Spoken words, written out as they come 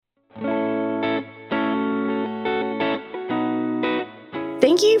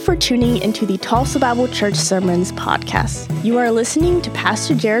Thank you for tuning into the Tulsa Bible Church Sermons podcast. You are listening to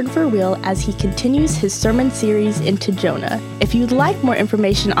Pastor Jared Verweil as he continues his sermon series into Jonah. If you'd like more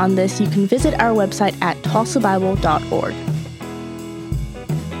information on this, you can visit our website at tulsabible.org.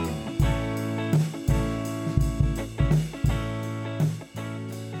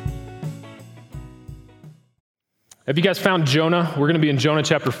 Have you guys found Jonah? We're going to be in Jonah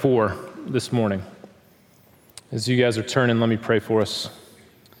chapter 4 this morning. As you guys are turning, let me pray for us.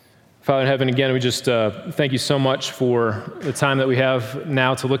 Father in heaven, again, we just thank you so much for the time that we have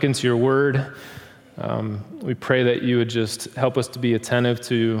now to look into your word. We pray that you would just help us to be attentive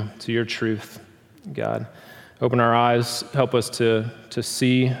to your truth, God. Open our eyes, help us to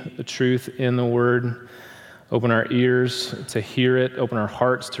see the truth in the word. Open our ears to hear it. Open our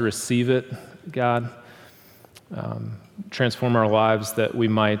hearts to receive it, God. Transform our lives that we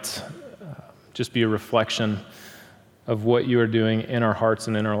might just be a reflection of what you are doing in our hearts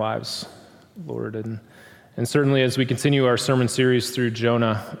and in our lives, Lord. And certainly as we continue our sermon series through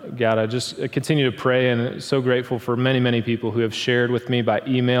Jonah, God, I just continue to pray and so grateful for many, many people who have shared with me by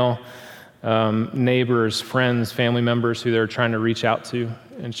email, neighbors, friends, family members who they're trying to reach out to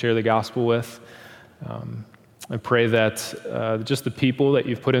and share the gospel with. I pray that just the people that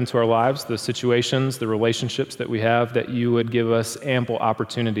you've put into our lives, the situations, the relationships that we have, that you would give us ample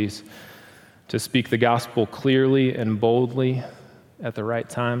opportunities to speak the gospel clearly and boldly at the right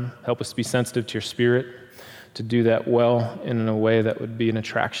time. Help us to be sensitive to your spirit, to do that well and in a way that would be an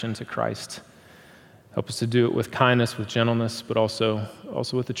attraction to Christ. Help us to do it with kindness, with gentleness, but also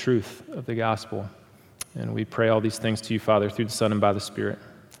with the truth of the gospel. And we pray all these things to you, Father, through the Son and by the Spirit.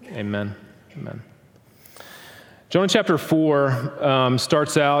 Amen. Amen. Jonah chapter 4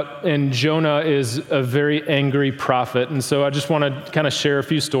 starts out, and Jonah is a very angry prophet. And so I just want to kind of share a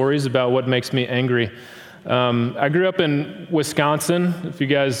few stories about what makes me angry. I grew up in Wisconsin. If you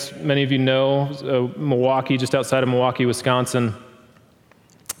guys, many of you know, Milwaukee, just outside of Milwaukee, Wisconsin.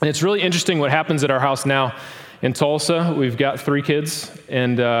 And it's really interesting what happens at our house now in Tulsa. We've got 3 kids,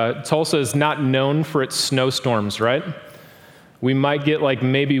 and Tulsa is not known for its snowstorms, right? We might get like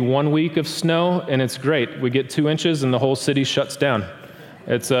maybe 1 week of snow, and it's great. We get 2 inches, and the whole city shuts down.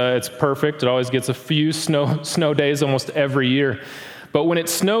 It's perfect. It always gets a few snow days almost every year. But when it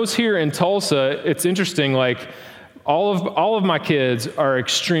snows here in Tulsa, it's interesting. Like all of my kids are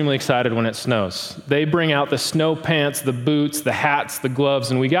extremely excited when it snows. They bring out the snow pants, the boots, the hats, the gloves,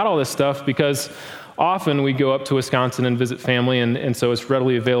 and we got all this stuff because often we go up to Wisconsin and visit family, and so it's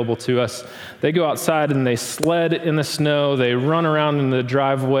readily available to us. They go outside and they sled in the snow. They run around in the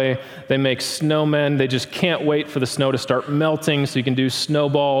driveway. They make snowmen. They just can't wait for the snow to start melting so you can do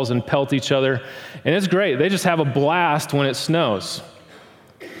snowballs and pelt each other. And it's great. They just have a blast when it snows.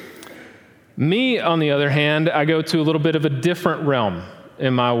 Me, on the other hand, I go to a little bit of a different realm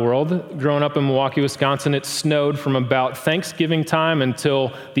in my world. Growing up in Milwaukee, Wisconsin, it snowed from about Thanksgiving time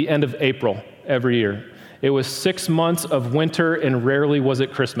until the end of April every year. It was 6 months of winter, and rarely was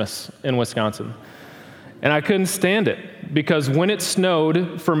it Christmas in Wisconsin. And I couldn't stand it, because when it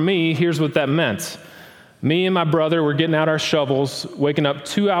snowed, for me, here's what that meant. Me and my brother were getting out our shovels, waking up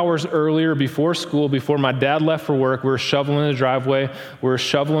 2 hours earlier before school, before my dad left for work. We were shoveling the driveway. We were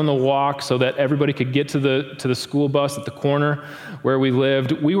shoveling the walk so that everybody could get to the school bus at the corner where we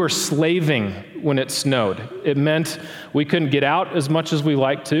lived. We were slaving when it snowed. It meant we couldn't get out as much as we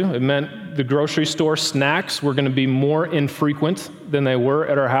liked to. It meant the grocery store snacks were going to be more infrequent than they were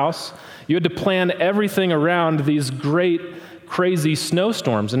at our house. You had to plan everything around these great, crazy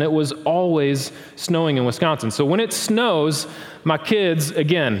snowstorms, and it was always snowing in Wisconsin. So when it snows, my kids,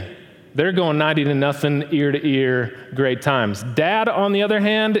 again, they're going 90-0, ear to ear, great times. Dad, on the other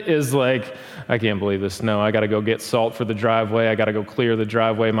hand, is like, I can't believe this snow. I got to go get salt for the driveway. I got to go clear the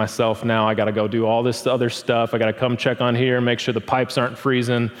driveway myself now. I got to go do all this other stuff. I got to come check on here, make sure the pipes aren't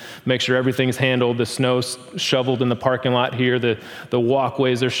freezing, make sure everything's handled, the snow's shoveled in the parking lot here, the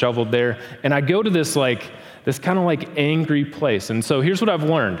walkways are shoveled there. And I go to this kind of like angry place. And so here's what I've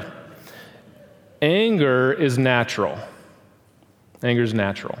learned. Anger is natural. Anger is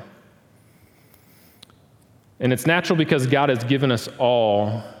natural. And it's natural because God has given us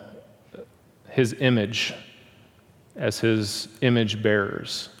all his image as his image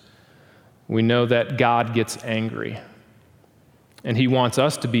bearers. We know that God gets angry, and he wants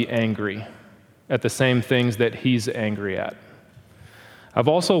us to be angry at the same things that he's angry at. I've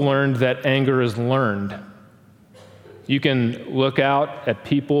also learned that anger is learned. You can look out at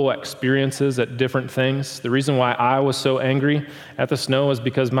people, experiences, at different things. The reason why I was so angry at the snow is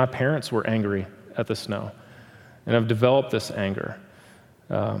because my parents were angry at the snow. And I've developed this anger.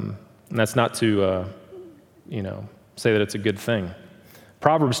 And that's not to, say that it's a good thing.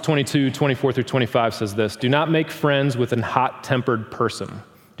 Proverbs 22:24-25 says this, "Do not make friends with an hot-tempered person.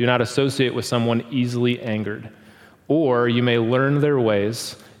 Do not associate with someone easily angered, or you may learn their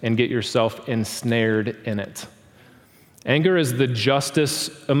ways and get yourself ensnared in it." Anger is the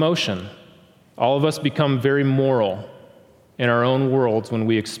justest emotion. All of us become very moral in our own worlds when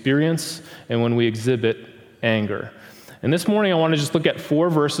we experience and when we exhibit anger. And this morning I want to just look at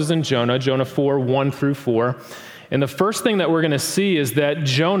 4 verses in Jonah 4, 1-4. And the first thing that we're going to see is that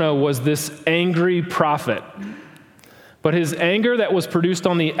Jonah was this angry prophet. But his anger that was produced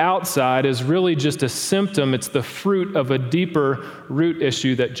on the outside is really just a symptom. It's the fruit of a deeper root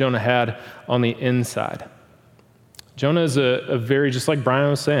issue that Jonah had on the inside. Jonah is a very, just like Brian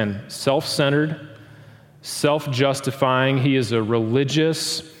was saying, self-centered, self-justifying. He is a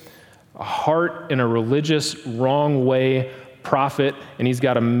heart in a religious, wrong way prophet, and he's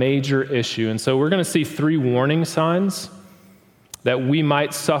got a major issue. And so we're going to see 3 warning signs that we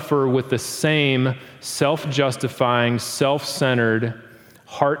might suffer with the same self-justifying, self-centered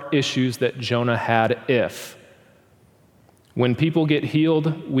heart issues that Jonah had if, when people get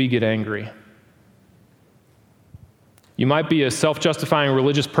healed, we get angry. You might be a self-justifying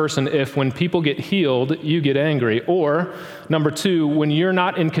religious person if, when people get healed, you get angry. Or, number 2, when you're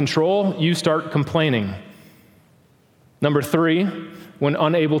not in control, you start complaining. Number 3, when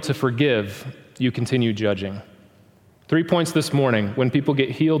unable to forgive, you continue judging. 3 points this morning. When people get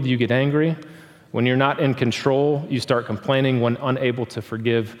healed, you get angry. When you're not in control, you start complaining. When unable to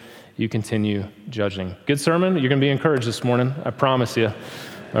forgive, you continue judging. Good sermon? You're going to be encouraged this morning. I promise you.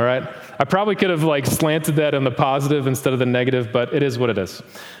 All right? I probably could have slanted that in the positive instead of the negative, but it is what it is.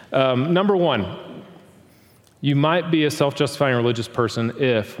 Number 1, you might be a self-justifying religious person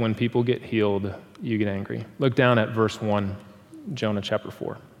if, when people get healed, you get angry. Look down at verse 1, Jonah chapter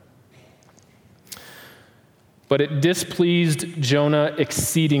 4. "But it displeased Jonah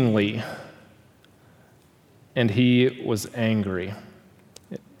exceedingly, and he was angry."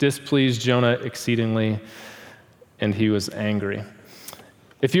 It displeased Jonah exceedingly, and he was angry.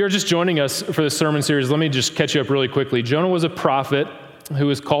 If you're just joining us for this sermon series, let me just catch you up really quickly. Jonah was a prophet who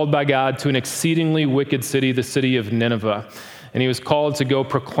was called by God to an exceedingly wicked city, the city of Nineveh. And he was called to go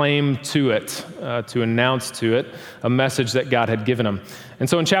proclaim to it, to announce to it a message that God had given him. And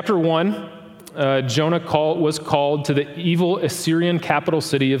so in chapter 1, Jonah was called to the evil Assyrian capital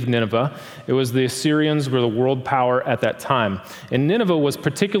city of Nineveh. It was the Assyrians were the world power at that time. And Nineveh was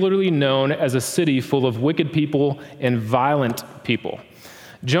particularly known as a city full of wicked people and violent people.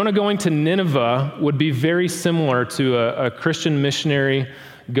 Jonah going to Nineveh would be very similar to a Christian missionary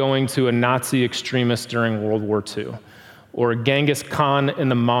going to a Nazi extremist during World War II, or Genghis Khan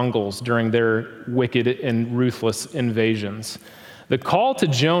and the Mongols during their wicked and ruthless invasions. The call to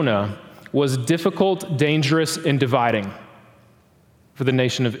Jonah was difficult, dangerous, and dividing for the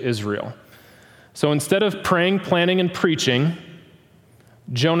nation of Israel. So instead of praying, planning, and preaching,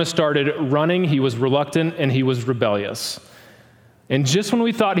 Jonah started running. He was reluctant and he was rebellious. And just when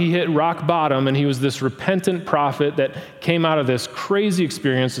we thought he hit rock bottom and he was this repentant prophet that came out of this crazy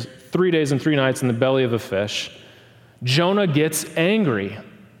experience, 3 days and 3 nights in the belly of a fish, Jonah gets angry,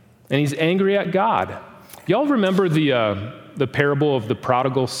 and he's angry at God. Y'all remember the parable of the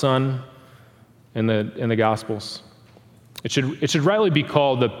prodigal son in the Gospels? It should rightly be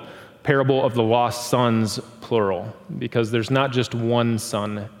called the parable of the lost sons, plural, because there's not just one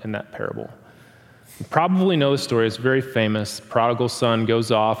son in that parable. You probably know the story. It's very famous. Prodigal son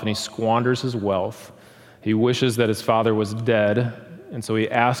goes off and he squanders his wealth. He wishes that his father was dead, and so he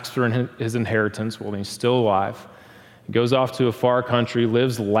asks for his inheritance while he's still alive. He goes off to a far country,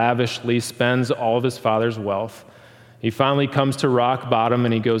 lives lavishly, spends all of his father's wealth. He finally comes to rock bottom,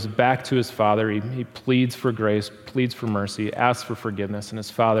 and he goes back to his father. He pleads for grace, pleads for mercy, asks for forgiveness, and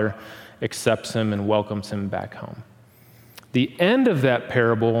his father accepts him and welcomes him back home. The end of that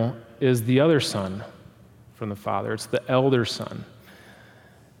parable is the other son from the father. It's the elder son.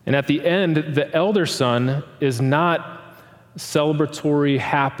 And at the end, the elder son is not celebratory,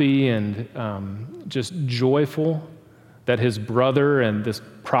 happy, and just joyful that his brother and this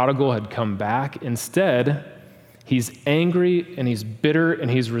prodigal had come back. Instead, he's angry and he's bitter and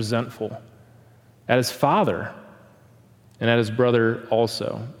he's resentful at his father and at his brother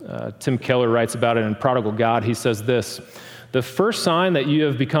also. Tim Keller writes about it in Prodigal God. He says this: "The first sign that you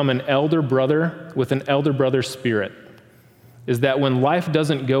have become an elder brother with an elder brother spirit is that when life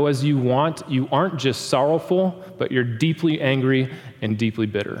doesn't go as you want, you aren't just sorrowful, but you're deeply angry and deeply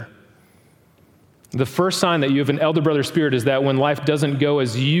bitter." The first sign that you have an elder brother spirit is that when life doesn't go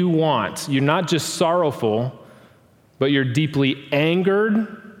as you want, you're not just sorrowful, but you're deeply angered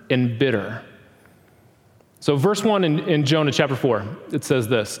and bitter. So verse 1 in Jonah chapter 4, it says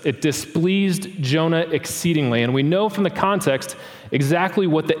this: it displeased Jonah exceedingly. And we know from the context exactly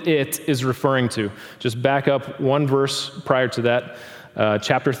what the "it" is referring to. Just back up one verse prior to that,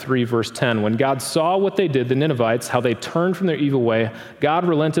 chapter 3, verse 10. When God saw what they did, the Ninevites, how they turned from their evil way, God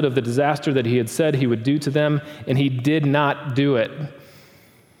relented of the disaster that he had said he would do to them, and he did not do it.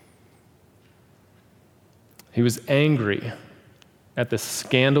 He was angry at the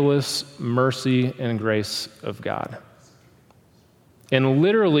scandalous mercy and grace of God. And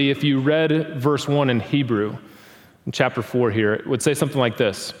literally, if you read verse 1 in Hebrew, in chapter 4 here, it would say something like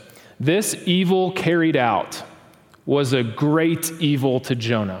this: this evil carried out was a great evil to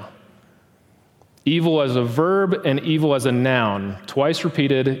Jonah. Evil as a verb and evil as a noun, twice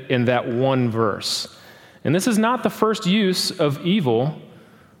repeated in that one verse. And this is not the first use of evil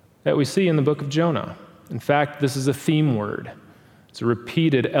that we see in the book of Jonah. In fact, this is a theme word. It's a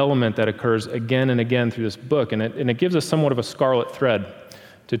repeated element that occurs again and again through this book, and it gives us somewhat of a scarlet thread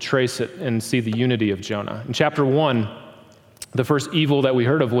to trace it and see the unity of Jonah. In chapter 1, the first evil that we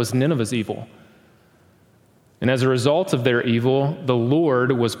heard of was Nineveh's evil. And as a result of their evil, the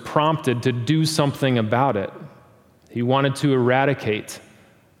Lord was prompted to do something about it. He wanted to eradicate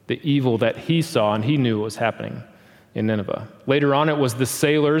the evil that he saw and he knew was happening in Nineveh. Later on, it was the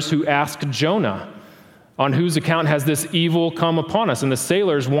sailors who asked Jonah, on whose account has this evil come upon us? And the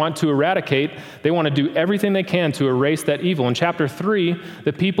sailors want to eradicate, they want to do everything they can to erase that evil. In chapter 3,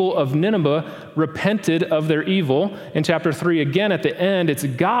 the people of Nineveh repented of their evil. In chapter 3, again, at the end, it's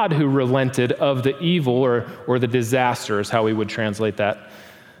God who relented of the evil or the disaster is how we would translate that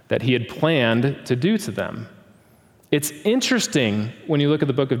he had planned to do to them. It's interesting when you look at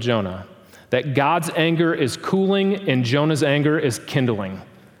the book of Jonah that God's anger is cooling and Jonah's anger is kindling.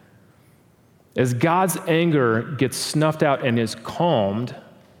 As God's anger gets snuffed out and is calmed,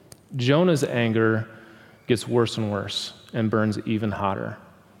 Jonah's anger gets worse and worse and burns even hotter.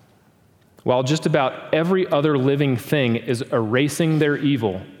 While just about every other living thing is erasing their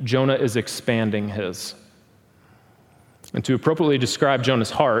evil, Jonah is expanding his. And to appropriately describe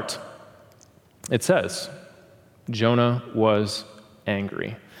Jonah's heart, it says, Jonah was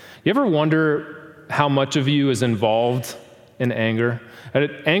angry. You ever wonder how much of you is involved in anger?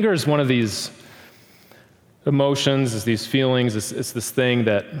 Anger is one of these emotions, it's these feelings, it's this thing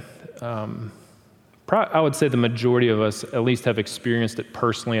that I would say the majority of us at least have experienced it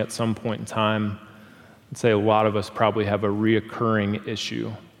personally at some point in time. I'd say a lot of us probably have a reoccurring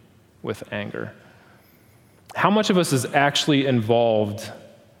issue with anger. How much of us is actually involved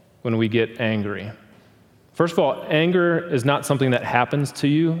when we get angry? First of all, anger is not something that happens to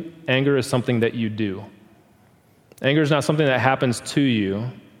you. Anger is something that you do. Anger is not something that happens to you.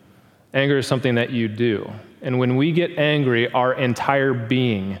 Anger is something that you do. And when we get angry, our entire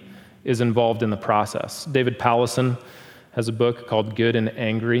being is involved in the process. David Powlison has a book called Good and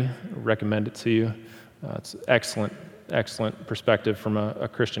Angry. I recommend it to you. It's excellent perspective from a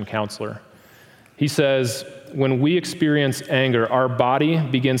Christian counselor. He says, when we experience anger, our body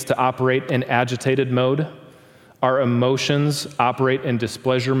begins to operate in agitated mode. Our emotions operate in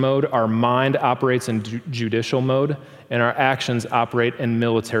displeasure mode. Our mind operates in judicial mode. And our actions operate in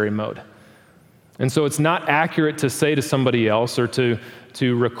military mode. And so it's not accurate to say to somebody else or to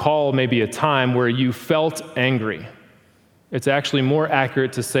recall maybe a time where you felt angry. It's actually more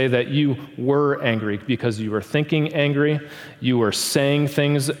accurate to say that you were angry because you were thinking angry, you were saying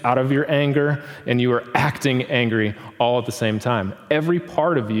things out of your anger, and you were acting angry all at the same time. Every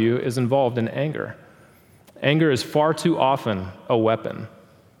part of you is involved in anger. Anger is far too often a weapon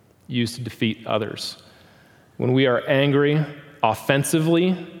used to defeat others. When we are angry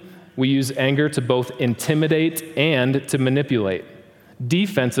offensively, we use anger to both intimidate and to manipulate.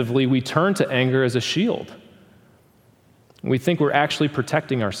 Defensively, we turn to anger as a shield. We think we're actually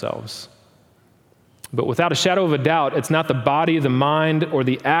protecting ourselves. But without a shadow of a doubt, it's not the body, the mind, or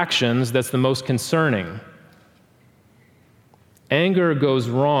the actions that's the most concerning. Anger goes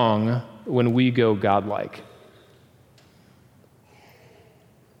wrong when we go godlike.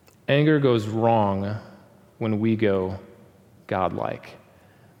 Anger goes wrong when we go godlike.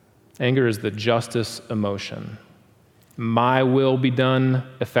 Anger is the justice emotion. My will be done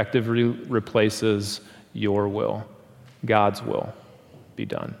effectively replaces your will. God's will be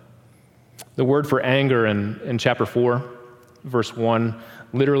done. The word for anger in chapter 4, verse 1,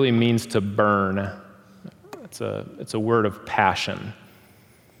 literally means to burn. It's a word of passion.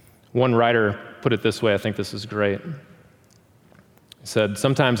 One writer put it this way, I think this is great. He said,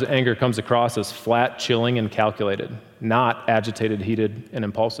 sometimes anger comes across as flat, chilling, and calculated, not agitated, heated, and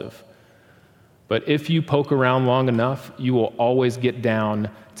impulsive. But if you poke around long enough, you will always get down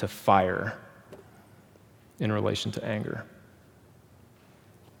to fire. in relation to anger.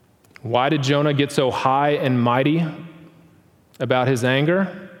 Why did Jonah get so high and mighty about his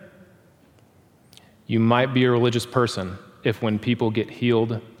anger? You might be a religious person if when people get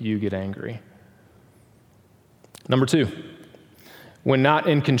healed, you get angry. Number 2, when not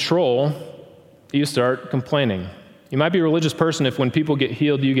in control, you start complaining. You might be a religious person if when people get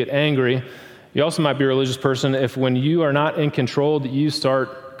healed, you get angry. You also might be a religious person if when you are not in control, you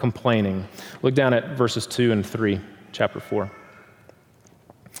start complaining. Look down at verses 2 and 3, chapter 4.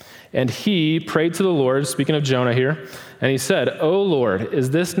 And he prayed to the Lord, speaking of Jonah here, and he said, "O Lord, is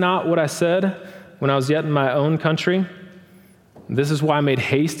this not what I said when I was yet in my own country? This is why I made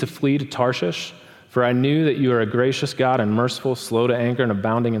haste to flee to Tarshish, for I knew that you are a gracious God and merciful, slow to anger and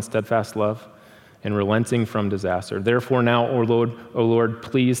abounding in steadfast love, and relenting from disaster. Therefore now, O Lord,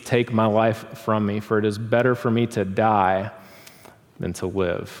 please take my life from me, for it is better for me to die than to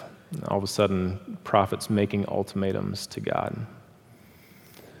live." And all of a sudden, prophets making ultimatums to God.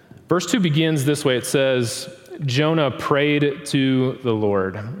 Verse 2 begins this way. It says, Jonah prayed to the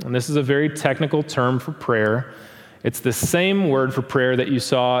Lord. And this is a very technical term for prayer. It's the same word for prayer that you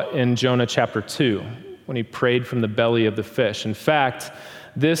saw in Jonah chapter 2, when he prayed from the belly of the fish. In fact,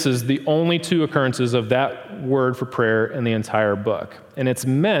 this is the only 2 occurrences of that word for prayer in the entire book. And it's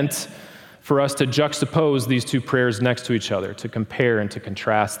meant for us to juxtapose these 2 prayers next to each other, to compare and to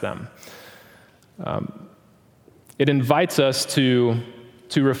contrast them. It invites us to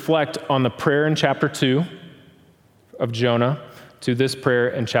reflect on the prayer in chapter 2 of Jonah to this prayer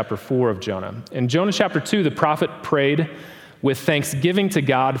in chapter 4 of Jonah. In Jonah chapter 2, the prophet prayed with thanksgiving to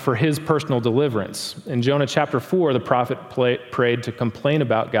God for his personal deliverance. In Jonah chapter 4, the prophet prayed to complain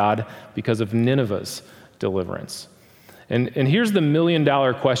about God because of Nineveh's deliverance. And here's the $1 million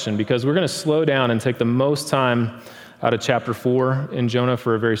question, because we're going to slow down and take the most time out of chapter 4 in Jonah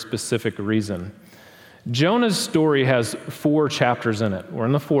for a very specific reason. Jonah's story has 4 chapters in it. We're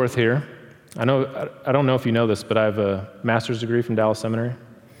in the 4th here. I don't know if you know this, but I have a master's degree from Dallas Seminary.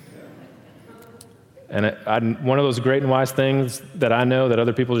 And one of those great and wise things that I know that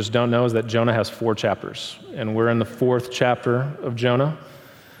other people just don't know is that Jonah has 4 chapters. And we're in the 4th chapter of Jonah.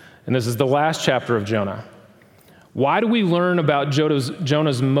 And this is the last chapter of Jonah. Why do we learn about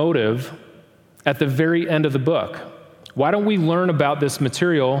Jonah's motive at the very end of the book? Why don't we learn about this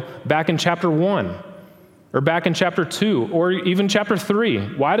material back in chapter 1? Or back in chapter 2, or even chapter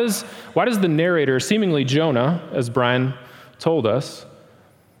 3. Why does the narrator, seemingly Jonah, as Brian told us,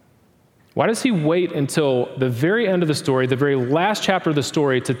 why does he wait until the very end of the story, the very last chapter of the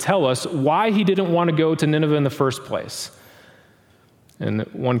story, to tell us why he didn't want to go to Nineveh in the first place? And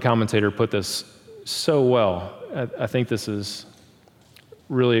one commentator put this so well. I think this is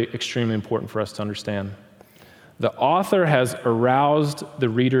really extremely important for us to understand. The author has aroused the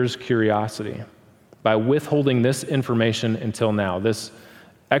reader's curiosity by withholding this information until now, this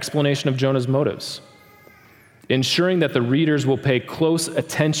explanation of Jonah's motives, ensuring that the readers will pay close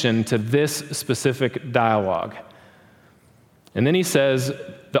attention to this specific dialogue. And then he says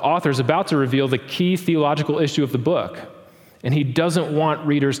the author's about to reveal the key theological issue of the book, and he doesn't want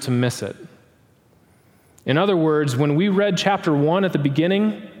readers to miss it. In other words, when we read chapter 1 at the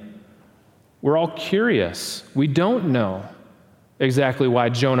beginning, we're all curious. We don't know exactly why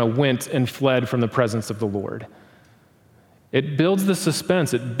Jonah went and fled from the presence of the Lord. It builds the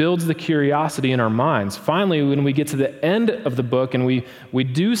suspense. It builds the curiosity in our minds. Finally, when we get to the end of the book and we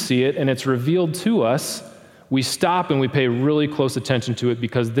do see it and it's revealed to us, we stop and we pay really close attention to it,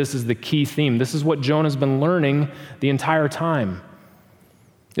 because this is the key theme. This is what Jonah's been learning the entire time.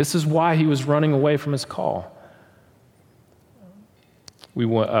 This is why he was running away from his call.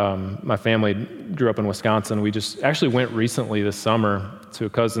 My family grew up in Wisconsin. We just actually went recently this summer to a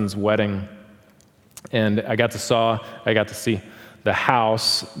cousin's wedding, and I got to see the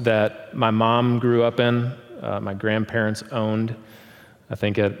house that my mom grew up in, my grandparents owned. I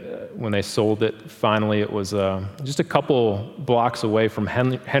think when they sold it, finally, it was just a couple blocks away from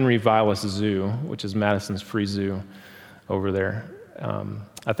Henry Vilas Zoo, which is Madison's free zoo over there.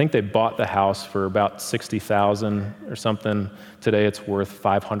 I think they bought the house for about $60,000 or something. Today it's worth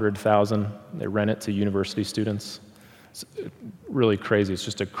 $500,000. They rent it to university students. It's really crazy. It's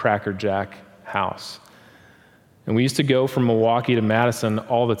just a crackerjack house. And we used to go from Milwaukee to Madison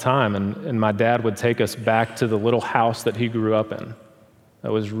all the time, and my dad would take us back to the little house that he grew up in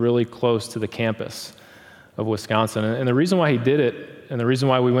that was really close to the campus of Wisconsin. And the reason why he did it, and the reason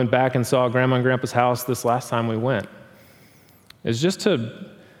why we went back and saw Grandma and Grandpa's house this last time we went, is just to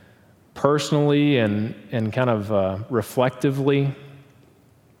personally and kind of reflectively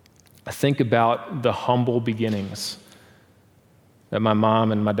think about the humble beginnings that my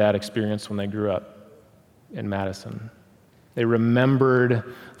mom and my dad experienced when they grew up. in Madison. They remembered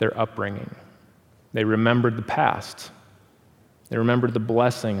their upbringing. They remembered the past. They remembered the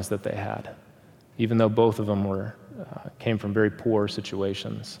blessings that they had, even though both of them came from very poor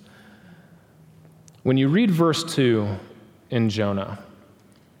situations. When you read verse 2 in Jonah,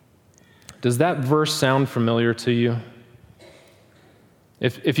 does that verse sound familiar to you?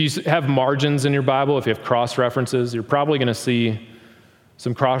 If you have margins in your Bible, if you have cross-references, you're probably going to see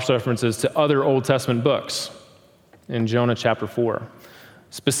some cross-references to other Old Testament books in Jonah chapter 4.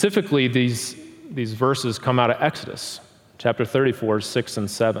 Specifically, these verses come out of Exodus, chapter 34, 6 and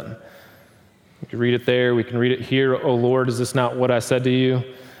 7. We can read it there. We can read it here. O Lord, is this not what I said to you?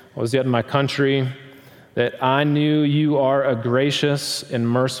 I was yet in my country, that I knew you are a gracious and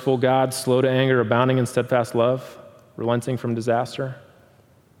merciful God, slow to anger, abounding in steadfast love, relenting from disaster.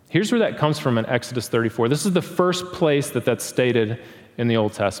 Here's where that comes from in Exodus 34. This is the first place that's stated in the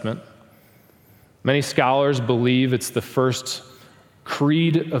Old Testament. Many scholars believe it's the first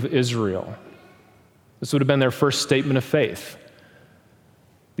creed of Israel. This would have been their first statement of faith.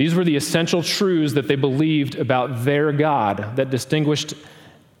 These were the essential truths that they believed about their God that distinguished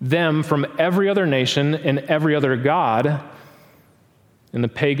them from every other nation and every other god in the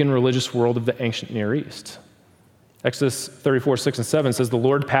pagan religious world of the ancient Near East. Exodus 34, 6 and 7 says, the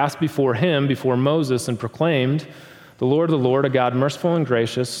Lord passed before him, before Moses, and proclaimed, the Lord, a God merciful and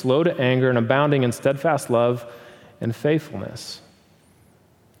gracious, slow to anger and abounding in steadfast love and faithfulness.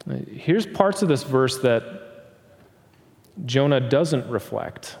 Here's parts of this verse that Jonah doesn't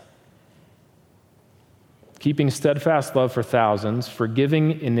reflect. Keeping steadfast love for thousands,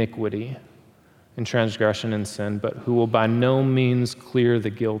 forgiving iniquity and transgression and sin, but who will by no means clear the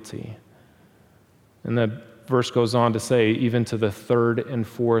guilty. And the verse goes on to say, even to the third and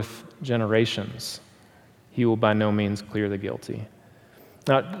fourth generations, he will by no means clear the guilty.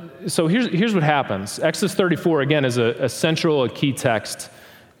 Now, so here's what happens. Exodus 34, again, is a key text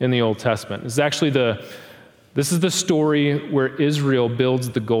in the Old Testament. It's actually this is the story where Israel builds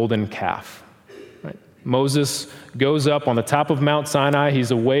the golden calf. Right? Moses goes up on the top of Mount Sinai.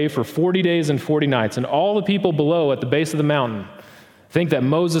 He's away for 40 days and 40 nights, and all the people below at the base of the mountain think that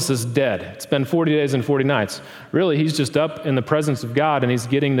Moses is dead. It's been 40 days and 40 nights. Really, he's just up in the presence of God, and he's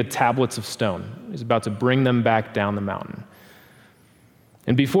getting the tablets of stone. He's about to bring them back down the mountain.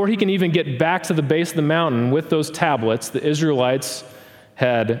 And before he can even get back to the base of the mountain with those tablets, the Israelites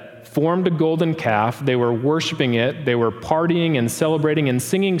had formed a golden calf. They were worshiping it. They were partying and celebrating and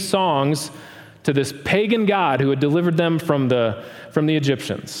singing songs to this pagan god who had delivered them from the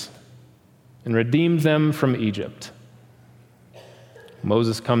Egyptians and redeemed them from Egypt.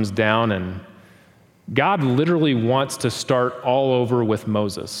 Moses comes down, and God literally wants to start all over with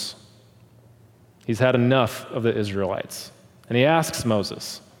Moses. He's had enough of the Israelites. And he asks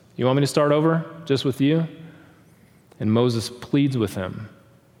Moses, you want me to start over just with you? And Moses pleads with him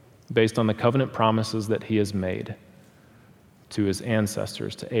based on the covenant promises that he has made to his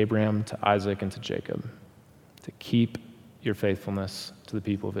ancestors, to Abraham, to Isaac, and to Jacob, to keep your faithfulness to the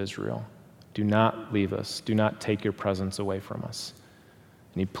people of Israel. Do not leave us. Do not take your presence away from us.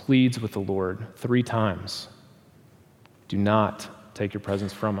 And he pleads with the Lord 3 times. Do not take your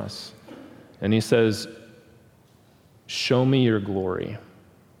presence from us. And he says, show me your glory.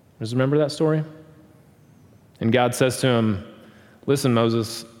 Does remember that story? And God says to him, listen,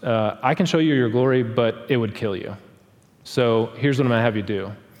 Moses, I can show you your glory, but it would kill you. So here's what I'm going to have you do.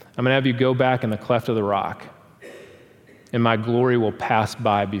 I'm going to have you go back in the cleft of the rock, and my glory will pass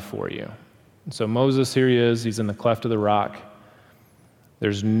by before you. And so Moses, here he is. He's in the cleft of the rock.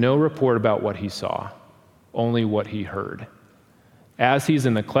 There's no report about what he saw, only what he heard. As he's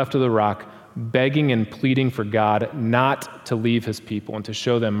in the cleft of the rock, begging and pleading for God not to leave his people and to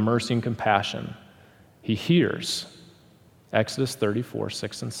show them mercy and compassion, he hears Exodus 34,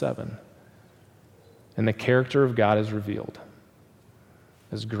 6 and 7. And the character of God is revealed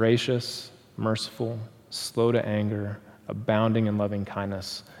as gracious, merciful, slow to anger, abounding in loving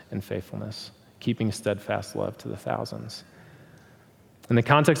kindness and faithfulness, keeping steadfast love to the thousands. In the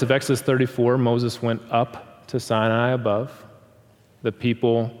context of Exodus 34, Moses went up to Sinai above. The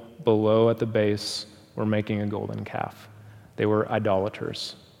people below at the base were making a golden calf. They were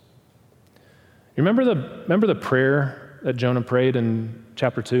idolaters. You remember the prayer that Jonah prayed in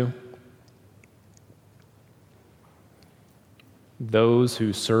chapter 2? Those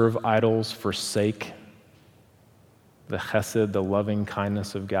who serve idols forsake the chesed, the loving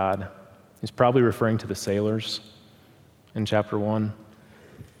kindness of God. He's probably referring to the sailors in chapter 1.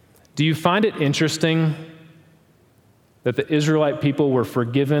 Do you find it interesting that the Israelite people were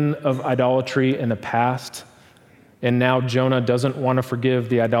forgiven of idolatry in the past, And now Jonah doesn't want to forgive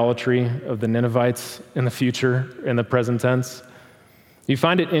the idolatry of the Ninevites in the future, in the present tense. You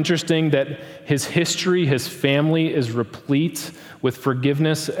find it interesting that his history, his family is replete with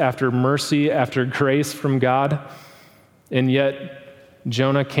forgiveness after mercy, after grace from God. And yet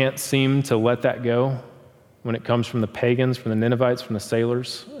Jonah can't seem to let that go when it comes from the pagans, from the Ninevites, from the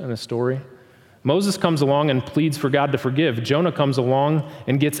sailors in the story. Moses comes along and pleads for God to forgive. Jonah comes along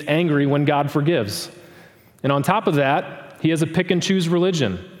and gets angry when God forgives. And on top of that, he has a pick and choose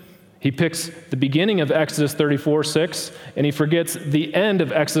religion. He picks the beginning of Exodus 34:6, and he forgets the end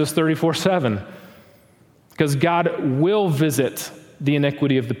of Exodus 34:7. Because God will visit the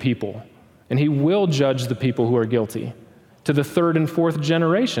iniquity of the people, and he will judge the people who are guilty to the third and fourth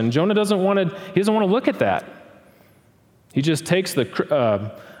generation. Jonah doesn't want to look at that. He just takes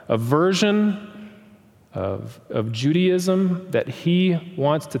a version of Judaism that he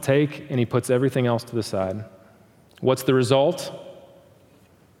wants to take, and he puts everything else to the side. What's the result?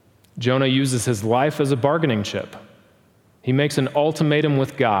 Jonah uses his life as a bargaining chip. He makes an ultimatum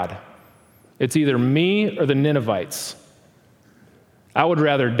with God. It's either me or the Ninevites. I would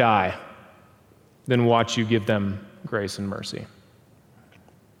rather die than watch you give them grace and mercy.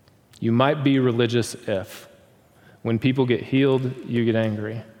 You might be religious if, when people get healed, you get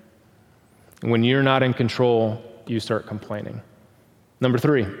angry. When you're not in control, you start complaining. Number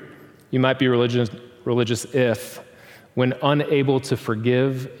 3, you might be religious if, when unable to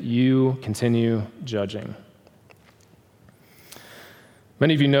forgive, you continue judging.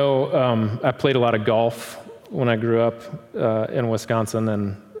 Many of you know I played a lot of golf when I grew up in Wisconsin,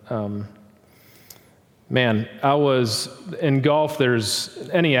 and I was in golf. There's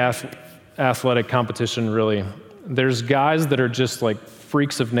any athletic competition, really. There's guys that are just like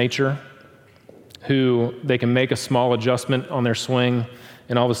freaks of nature, who they can make a small adjustment on their swing,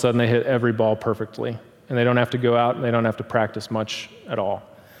 and all of a sudden they hit every ball perfectly. And they don't have to go out, and they don't have to practice much at all.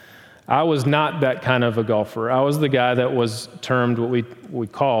 I was not that kind of a golfer. I was the guy that was termed what we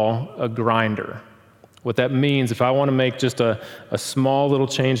call a grinder. What that means, if I want to make just a small little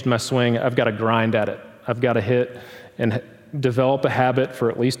change to my swing, I've got to grind at it. I've got to hit and develop a habit for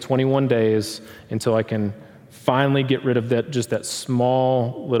at least 21 days until I can finally get rid of that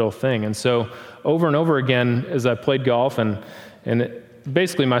small little thing. And so over and over again, as I played golf, and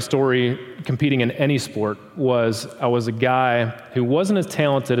basically my story competing in any sport was I was a guy who wasn't as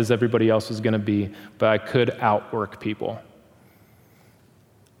talented as everybody else was going to be, but I could outwork people.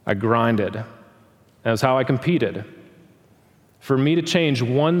 I grinded. That was how I competed. For me to change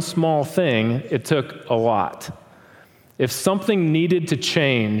one small thing, it took a lot. If something needed to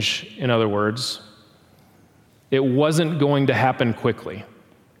change, in other words, it wasn't going to happen quickly.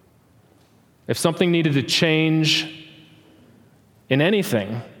 If something needed to change in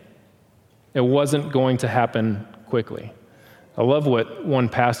anything, it wasn't going to happen quickly. I love what one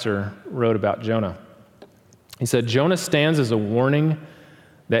pastor wrote about Jonah. He said, Jonah stands as a warning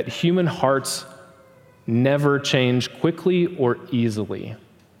that human hearts never change quickly or easily,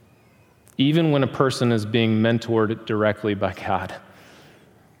 even when a person is being mentored directly by God.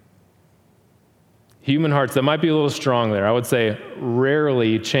 Human hearts, that might be a little strong there. I would say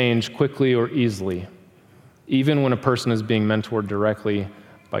rarely change quickly or easily, even when a person is being mentored directly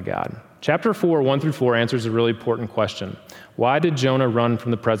by God. Chapter 4, 1-4 answers a really important question. Why did Jonah run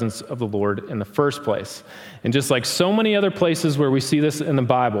from the presence of the Lord in the first place? And just like so many other places where we see this in the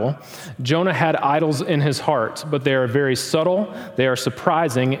Bible, Jonah had idols in his heart, but they are very subtle, they are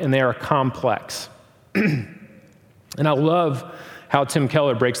surprising, and they are complex. And I love how Tim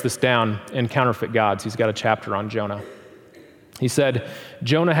Keller breaks this down in Counterfeit Gods. He's got a chapter on Jonah. He said,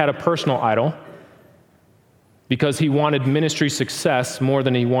 Jonah had a personal idol because he wanted ministry success more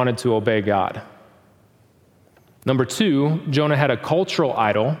than he wanted to obey God. Number 2, Jonah had a cultural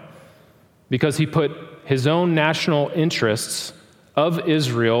idol because he put his own national interests of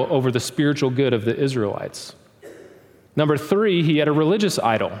Israel over the spiritual good of the Israelites. Number 3, he had a religious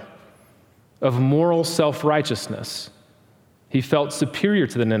idol of moral self-righteousness. He felt superior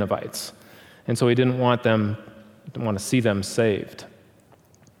to the Ninevites, and so he didn't want to see them saved.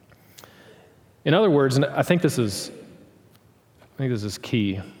 In other words, and I think this is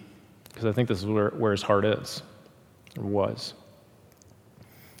key, because I think this is where his heart is, or was.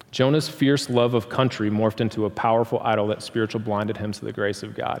 Jonah's fierce love of country morphed into a powerful idol that spiritually blinded him to the grace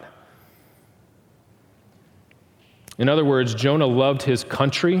of God. In other words, Jonah loved his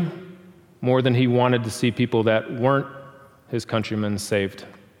country more than he wanted to see people that weren't his countrymen saved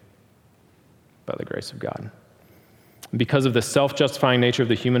by the grace of God. Because of the self-justifying nature of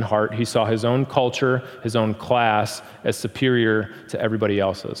the human heart, he saw his own culture, his own class, as superior to everybody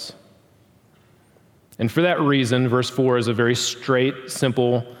else's. And for that reason, verse 4 is a very straight,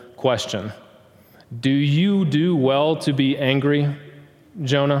 simple question. Do you do well to be angry,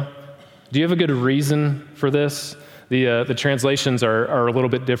 Jonah? Do you have a good reason for this? The translations are a little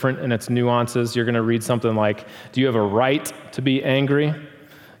bit different in its nuances. You're going to read something like, do you have a right to be angry?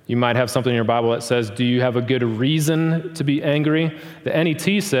 You might have something in your Bible that says, do you have a good reason to be angry? The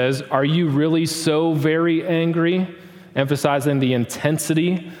NET says, are you really so very angry? Emphasizing the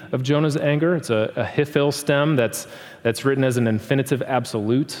intensity of Jonah's anger. It's a hifil stem that's written as an infinitive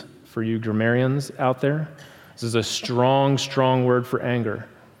absolute for you grammarians out there. This is a strong, strong word for anger.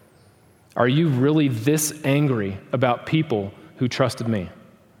 Are you really this angry about people who trusted me?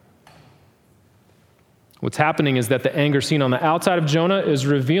 What's happening is that the anger seen on the outside of Jonah is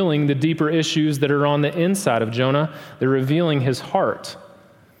revealing the deeper issues that are on the inside of Jonah. They're revealing his heart.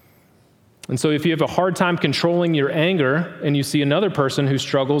 And so if you have a hard time controlling your anger and you see another person who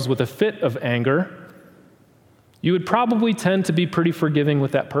struggles with a fit of anger, you would probably tend to be pretty forgiving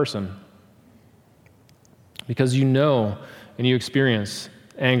with that person because you know and you experience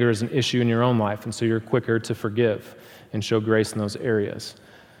anger as an issue in your own life, and so you're quicker to forgive and show grace in those areas.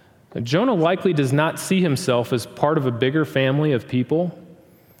 Now, Jonah likely does not see himself as part of a bigger family of people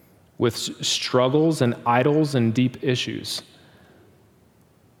with struggles and idols and deep issues.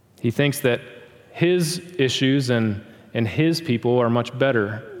 He thinks that his issues and his people are much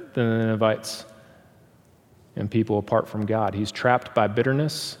better than the Ninevites and people apart from God. He's trapped by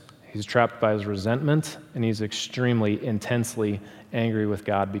bitterness, he's trapped by his resentment, and he's extremely, intensely angry with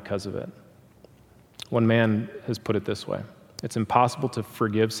God because of it. One man has put it this way: it's impossible to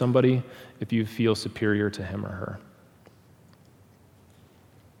forgive somebody if you feel superior to him or her.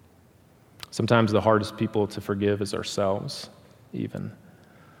 Sometimes the hardest people to forgive is ourselves, even.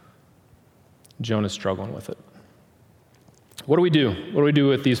 Jonah's struggling with it. What do we do? What do we do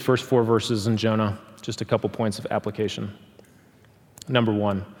with these first 4 verses in Jonah? Just a couple points of application. Number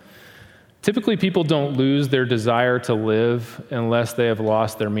 1, typically people don't lose their desire to live unless they have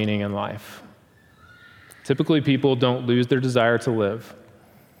lost their meaning in life. Typically people don't lose their desire to live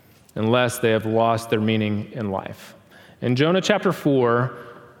unless they have lost their meaning in life. In Jonah chapter 4,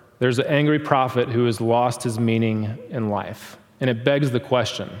 there's an angry prophet who has lost his meaning in life. And it begs the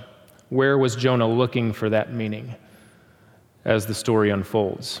question, where was Jonah looking for that meaning as the story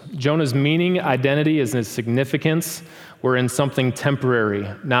unfolds? Jonah's meaning, identity, and his significance were in something temporary,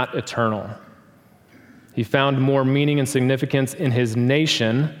 not eternal. He found more meaning and significance in his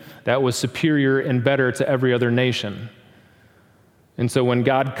nation that was superior and better to every other nation. And so when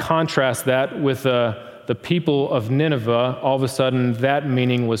God contrasts that with the people of Nineveh, all of a sudden that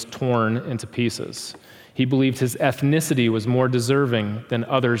meaning was torn into pieces. He believed his ethnicity was more deserving than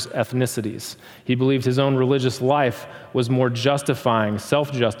others' ethnicities. He believed his own religious life was more justifying,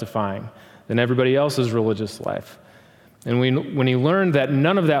 self-justifying than everybody else's religious life. And when he learned that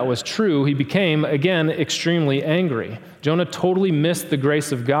none of that was true, he became, again, extremely angry. Jonah totally missed the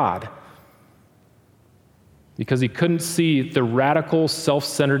grace of God because he couldn't see the radical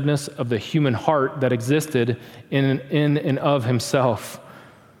self-centeredness of the human heart that existed in and of himself.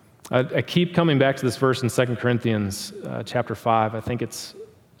 I keep coming back to this verse in 2 Corinthians chapter 5. I think it's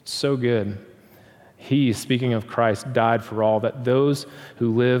so good. He, speaking of Christ, died for all, that those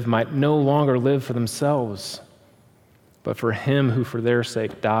who live might no longer live for themselves, but for him who for their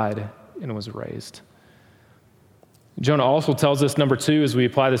sake died and was raised. Jonah also tells us, number 2, as we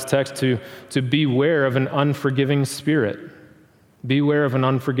apply this text, to beware of an unforgiving spirit. Beware of an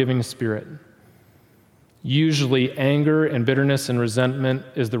unforgiving spirit. Usually anger and bitterness and resentment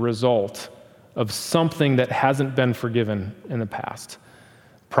is the result of something that hasn't been forgiven in the past.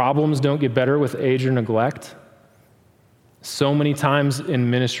 Problems don't get better with age or neglect. So many times in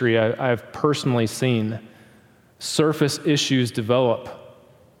ministry, I've personally seen surface issues develop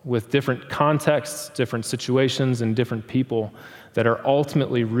with different contexts, different situations, and different people that are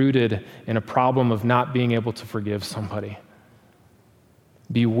ultimately rooted in a problem of not being able to forgive somebody.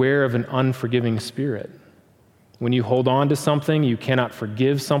 Beware of an unforgiving spirit. When you hold on to something, you cannot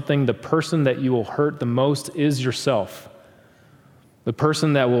forgive something, the person that you will hurt the most is yourself. The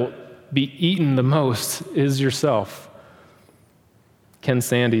person that will be eaten the most is yourself. Ken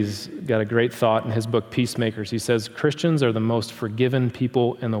Sande's got a great thought in his book, Peacemakers. He says, Christians are the most forgiven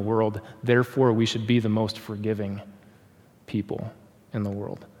people in the world. Therefore, we should be the most forgiving people in the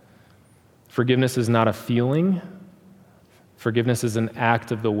world. Forgiveness is not a feeling. Forgiveness is an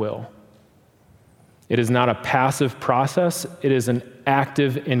act of the will. It is not a passive process. It is an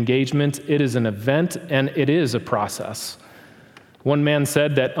active engagement. It is an event, and it is a process. One man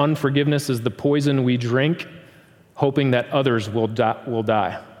said that unforgiveness is the poison we drink, hoping that others will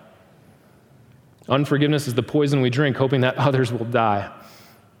die. Unforgiveness is the poison we drink, hoping that others will die.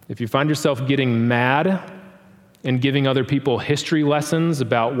 If you find yourself getting mad and giving other people history lessons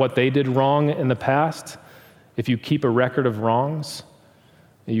about what they did wrong in the past, if you keep a record of wrongs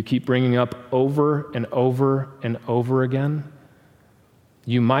that you keep bringing up over and over and over again,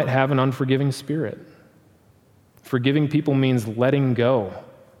 you might have an unforgiving spirit. Forgiving people means letting go.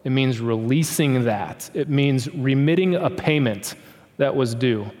 It means releasing that. It means remitting a payment that was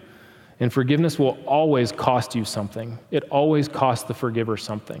due. And forgiveness will always cost you something. It always costs the forgiver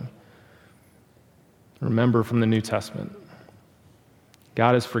something. Remember from the New Testament,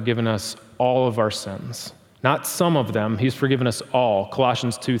 God has forgiven us all of our sins. Not some of them, he's forgiven us all.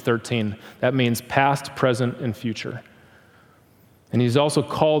 Colossians 2:13. That means past, present, and future. And he's also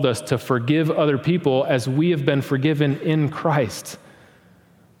called us to forgive other people as we have been forgiven in Christ.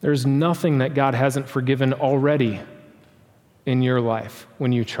 There's nothing that God hasn't forgiven already in your life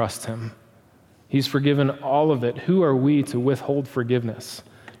when you trust him. He's forgiven all of it. Who are we to withhold forgiveness,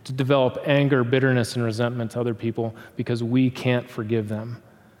 to develop anger, bitterness, and resentment to other people because we can't forgive them?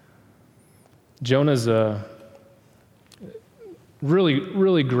 Jonah's really,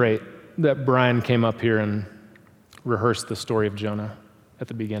 really great that Brian came up here and rehearsed the story of Jonah at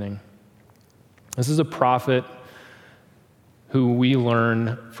the beginning. This is a prophet who we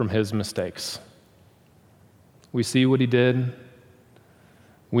learn from his mistakes. We see what he did.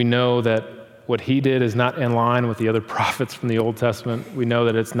 We know that what he did is not in line with the other prophets from the Old Testament. We know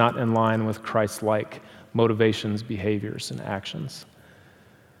that it's not in line with Christ-like motivations, behaviors, and actions.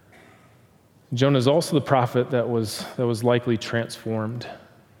 Jonah is also the prophet that was likely transformed,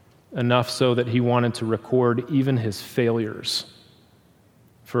 enough so that he wanted to record even his failures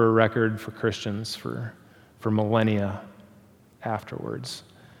for a record for Christians for millennia afterwards.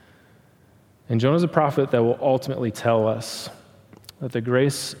 And Jonah's a prophet that will ultimately tell us that the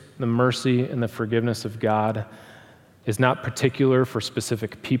grace, the mercy, and the forgiveness of God is not particular for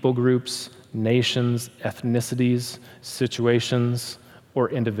specific people groups, nations, ethnicities, situations, or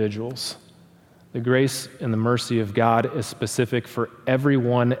individuals. The grace and the mercy of God is specific for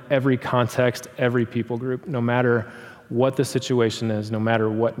everyone, every context, every people group, no matter what the situation is, no matter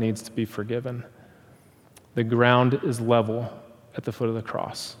what needs to be forgiven. The ground is level at the foot of the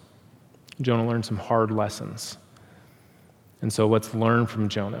cross. Jonah learned some hard lessons. And so let's learn from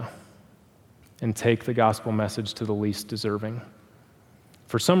Jonah and take the gospel message to the least deserving.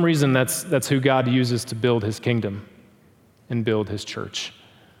 For some reason, that's who God uses to build his kingdom and build his church.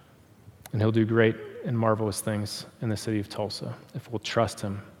 And he'll do great and marvelous things in the city of Tulsa if we'll trust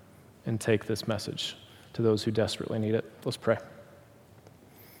him and take this message to those who desperately need it. Let's pray.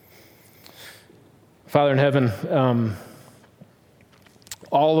 Father in heaven,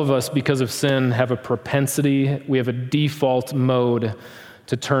 all of us, because of sin, have a propensity, we have a default mode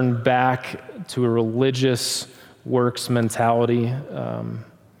to turn back to a religious works mentality,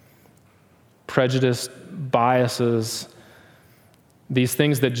 prejudice, biases. These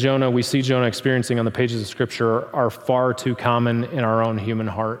things that we see Jonah experiencing on the pages of Scripture are far too common in our own human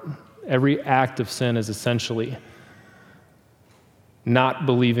heart. Every act of sin is essentially not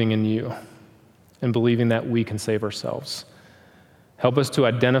believing in you and believing that we can save ourselves. Help us to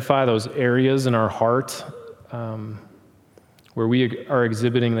identify those areas in our heart where we are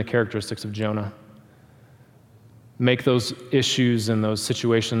exhibiting the characteristics of Jonah. Make those issues and those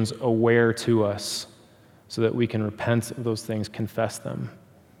situations aware to us so that we can repent of those things, confess them,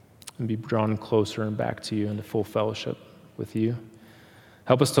 and be drawn closer and back to you into full fellowship with you.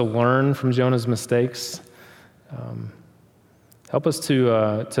 Help us to learn from Jonah's mistakes. Help us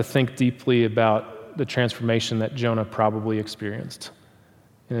to think deeply about the transformation that Jonah probably experienced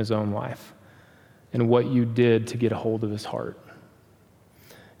in his own life and what you did to get a hold of his heart.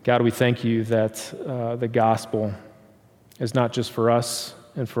 God, we thank you that the gospel is not just for us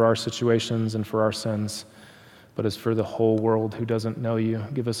and for our situations and for our sins, but is for the whole world who doesn't know you.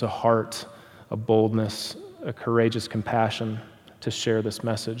 Give us a heart, a boldness, a courageous compassion to share this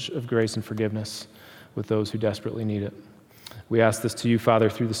message of grace and forgiveness with those who desperately need it. We ask this to you, Father,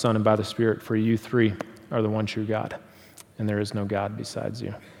 through the Son and by the Spirit, for you three are the one true God, and there is no God besides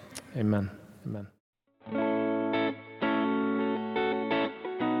you. Amen. Amen.